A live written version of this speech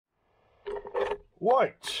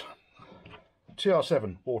Right,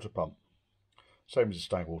 TR7 water pump. Same as a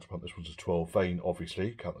Stag water pump. This one's a 12 vane,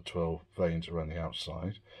 obviously. Count the 12 vanes around the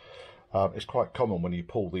outside. It's quite common when you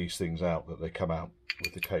pull these things out that they come out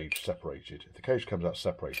with the cage separated. If the cage comes out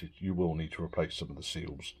separated, you will need to replace some of the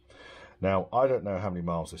seals. Now, I don't know how many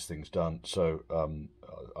miles this thing's done, so oh,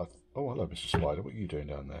 hello, Mr. Spider. What are you doing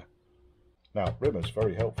down there? Now, Rimmers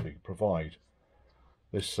very helpfully provide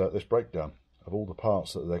this this breakdown of all the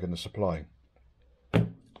parts that they're going to supply,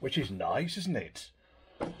 which is nice, isn't it?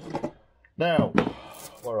 Now,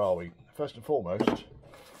 where are we? First and foremost,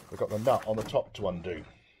 we've got the nut on the top to undo.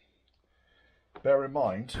 Bear in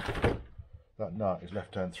mind, that nut is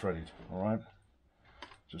left-hand threaded, all right?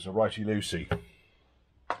 So it's a righty-loosey.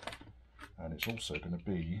 And it's also going to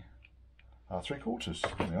be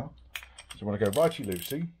 3/4. There we are. So when I go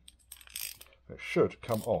righty-loosey, it should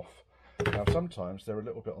come off. Now, sometimes they're a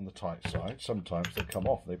little bit on the tight side. Sometimes they come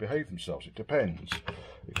off and they behave themselves. It depends.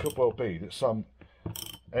 It could well be that some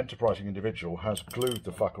enterprising individual has glued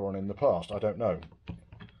the fucker on in the past. I don't know.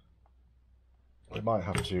 We might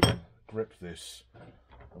have to grip this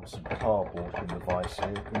with some cardboard in the vise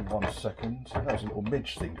here in 1 second. There's a little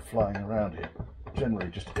midge thing flying around here,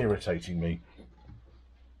 generally just irritating me.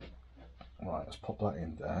 Right, let's pop that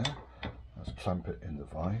in there. Let's clamp it in the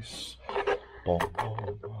vise. Bom,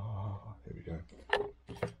 bom, bom. Here we go.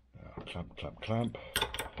 Now, clamp, clamp, clamp.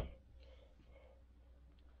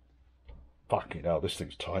 Fucking hell, this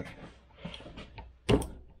thing's tight. There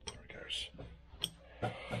it goes.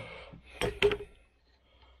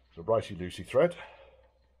 The righty-loosey thread.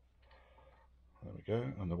 There we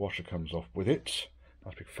go, and the washer comes off with it.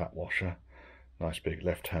 Nice big fat washer. Nice big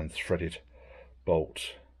left-hand threaded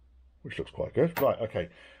bolt, which looks quite good. Right, okay.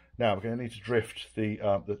 Now we're going to need to drift the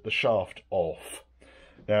shaft off.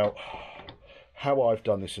 Now, how I've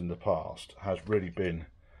done this in the past has really been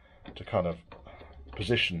to kind of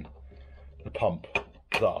position the pump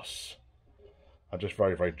thus and just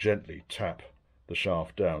very, very gently tap the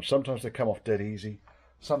shaft down. Sometimes they come off dead easy.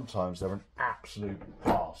 Sometimes they're an absolute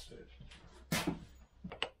bastard.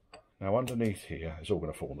 Now underneath here, it's all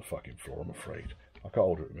going to fall on the fucking floor, I'm afraid. I can't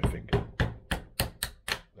hold it with my finger.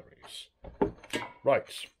 There it is. Right,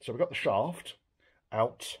 so we've got the shaft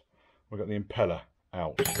out. We've got the impeller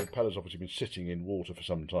out. The impeller's obviously been sitting in water for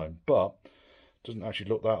some time, but it doesn't actually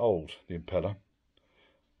look that old, the impeller.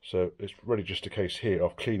 So it's really just a case here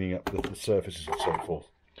of cleaning up the surfaces and so forth.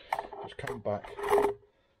 Let's come back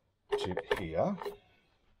to here.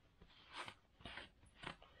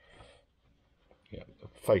 Yeah, the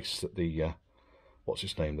face that the what's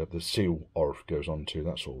its name? The seal orifice goes onto.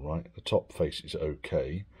 That's all right. The top face is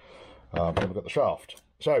okay. Then we've got the shaft.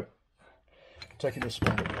 So taking this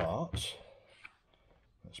one apart,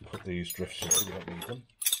 let's put these drifts away. We don't need them.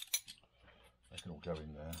 They can all go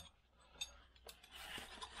in there.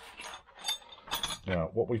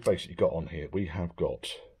 Now, what we've basically got on here, we have got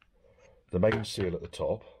the main seal at the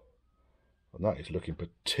top, and that is looking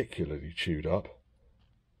particularly chewed up.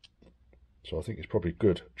 So I think it's probably a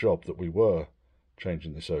good job that we were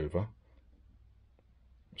changing this over.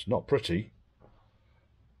 It's not pretty.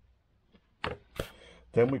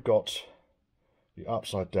 Then we've got the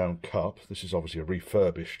upside down cup. This is obviously a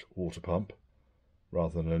refurbished water pump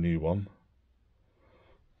rather than a new one.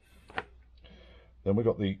 Then we've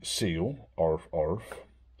got the seal, orf.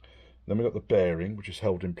 Then we've got the bearing, which is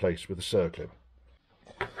held in place with a circlip.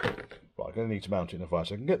 Right, I'm going to need to mount it in a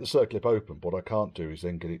vise. I can get the circlip open, but what I can't do is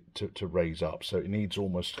then get it to raise up. So it needs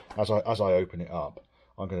almost, as I open it up,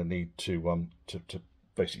 I'm going to need to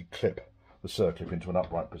basically clip the circlip into an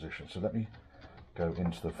upright position. So let me go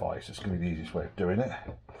into the vise. It's going to be the easiest way of doing it.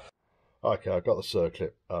 Okay, I've got the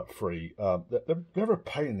circlip free. They're never a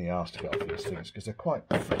pain in the arse to get off these things because they're quite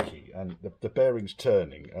tricky and the bearing's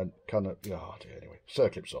turning and kind of, oh dear, anyway,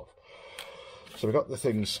 circlip's off. So we've got the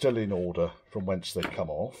things still in order from whence they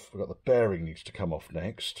come off. We've got the bearing needs to come off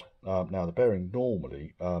next. Now the bearing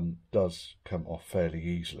normally does come off fairly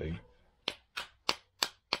easily.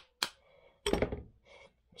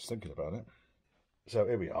 Just thinking about it. So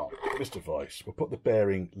here we are, Mr. Vice. We'll put the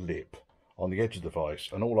bearing lip on the edge of the vise,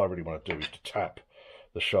 and all I really want to do is to tap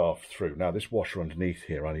the shaft through. Now this washer underneath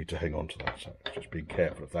here, I need to hang on to that, so just being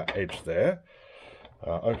careful of that edge there.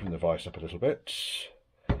 Opening the vise up a little bit,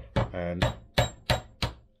 and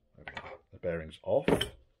the bearing's off,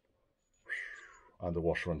 and the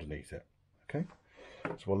washer underneath it. Okay,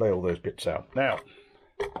 so we'll lay all those bits out. Now,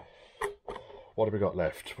 what have we got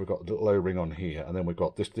left? We've got the little O-ring on here, and then we've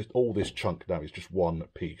got this all this chunk now is just one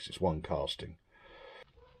piece, it's one casting.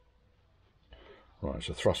 Right,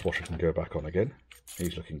 so thrust washer can go back on again.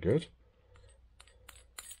 He's looking good.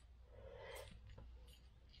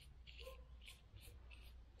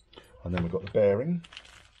 And then we've got the bearing.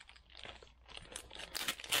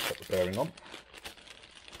 Put the bearing on.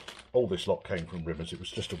 All this lot came from Rimmers. It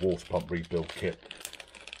was just a water pump rebuild kit.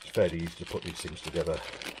 It's fairly easy to put these things together.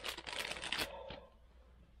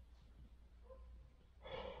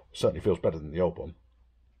 Certainly feels better than the old one.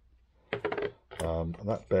 And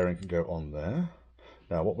that bearing can go on there.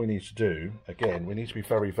 Now what we need to do, again, we need to be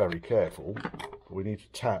very, very careful. We need to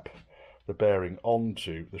tap the bearing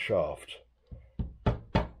onto the shaft.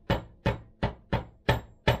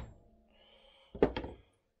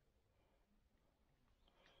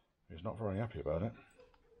 He's not very happy about it.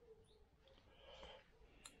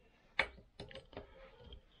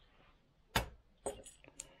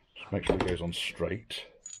 Just make sure it goes on straight.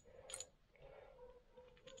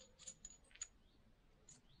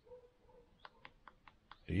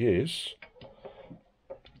 He is.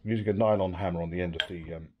 I'm using a nylon hammer on the end of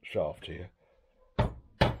the shaft here.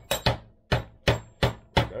 There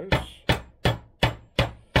goes.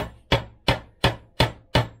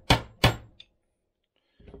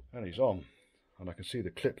 And he's on. And I can see the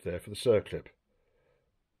clip there for the circlip.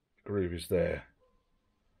 The groove is there.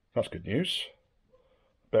 That's good news.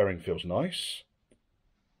 Bearing feels nice.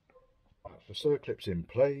 The circlip's in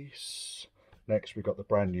place. Next we've got the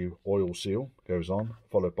brand new oil seal, goes on,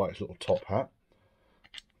 followed by its little top hat.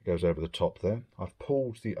 It goes over the top there. I've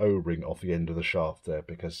pulled the O-ring off the end of the shaft there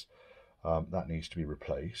because that needs to be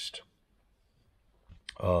replaced.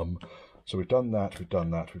 So we've done that, we've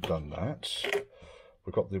done that, we've done that.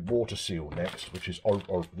 We've got the water seal next, which is,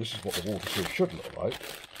 this is what the water seal should look like.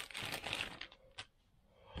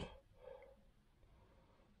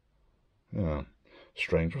 Yeah,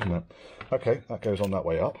 strange, wasn't it? Okay, that goes on that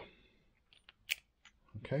way up.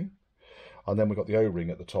 Okay, and then we've got the O-ring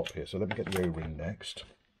at the top here, so let me get the O-ring next.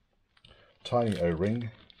 Tiny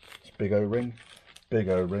O-ring, it's big O-ring,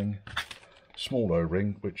 small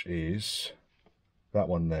O-ring, which is that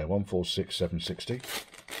one there, 146760,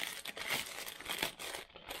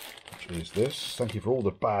 which is this. Thank you for all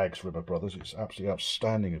the bags, Rimmer Brothers. It's absolutely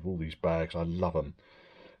outstanding of all these bags. I love them.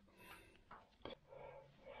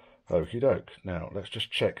 Okie doke. Now let's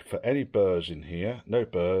just check for any burrs in here. No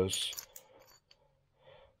burrs.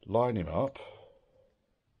 Line him up.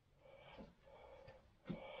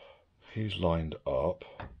 He's lined up.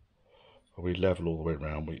 Are we level all the way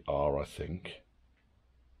around? We are, I think.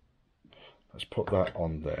 Let's put that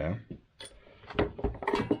on there.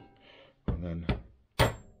 And then,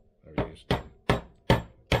 there he is.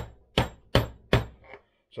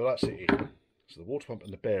 So that's it in. So the water pump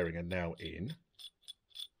and the bearing are now in,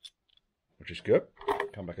 which is good.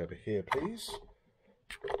 Come back over here, please.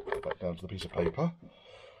 Back down to the piece of paper.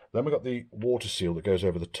 Then we've got the water seal that goes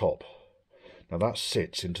over the top. Now that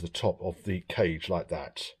sits into the top of the cage like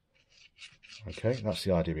that. Okay, that's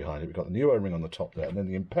the idea behind it. We've got the new O-ring on the top there, and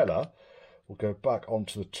then the impeller will go back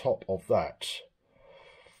onto the top of that.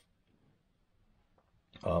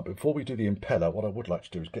 Before we do the impeller, what I would like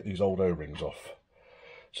to do is get these old O-rings off.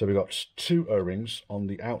 So we've got two O-rings on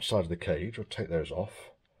the outside of the cage. We'll take those off.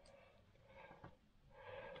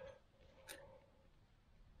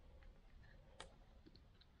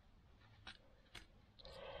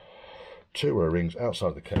 Two O-rings outside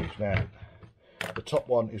of the cage. Now, the top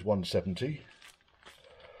one is 170,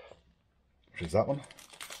 which is that one.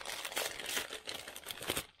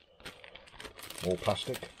 All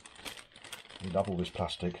plastic. We love all this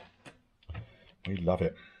plastic. We love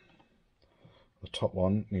it. The top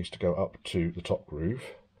one needs to go up to the top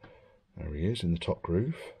groove. There he is in the top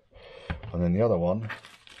groove. And then the other one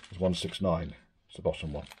is 169. It's the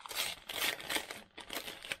bottom one.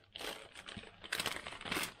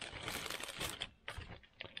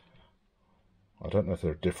 I don't know if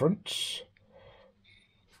they're different.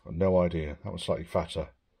 I've no idea. That one's slightly fatter.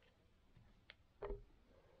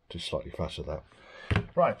 It is slightly fatter, that.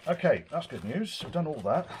 Right, okay, that's good news. We've done all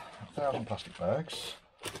that. 1,000 plastic bags.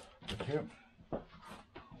 Look here.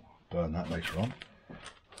 Burn that later on.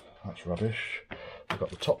 That's rubbish. We've got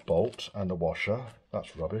the top bolt and the washer.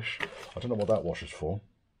 That's rubbish. I don't know what that washer's for.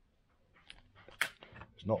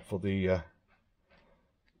 It's not for the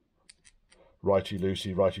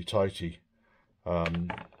righty-loosey, righty-tighty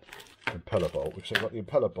impeller bolt. So we've got the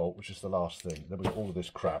impeller bolt, which is the last thing. Then we've got all of this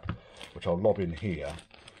crap, which I'll lob in here,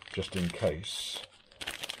 just in case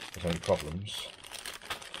there's any problems.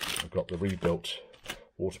 We've got the rebuilt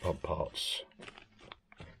water pump parts.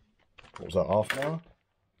 What was that, half an hour?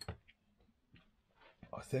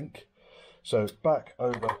 I think. So back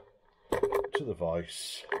over to the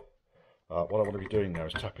vise. What I want to be doing now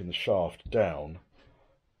is tapping the shaft down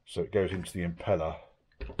so it goes into the impeller.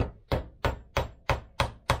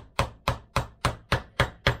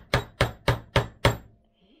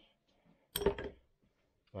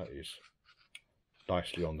 That is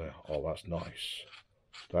nicely on there. Oh, that's nice.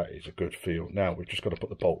 That is a good feel. Now we've just got to put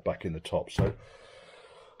the bolt back in the top. So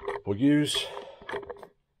we'll use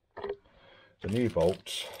the new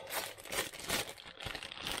bolts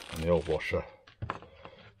and the old washer.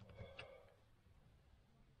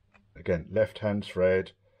 Again, left hand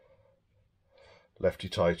thread, lefty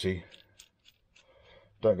tighty.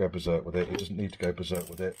 Don't go berserk with it. It doesn't need to go berserk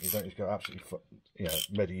with it. You don't need to go absolutely, you know,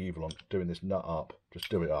 medieval on doing this nut up. Just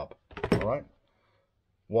do it up. All right.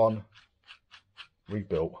 One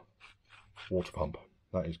rebuilt water pump.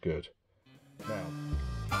 That is good.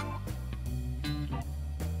 Now.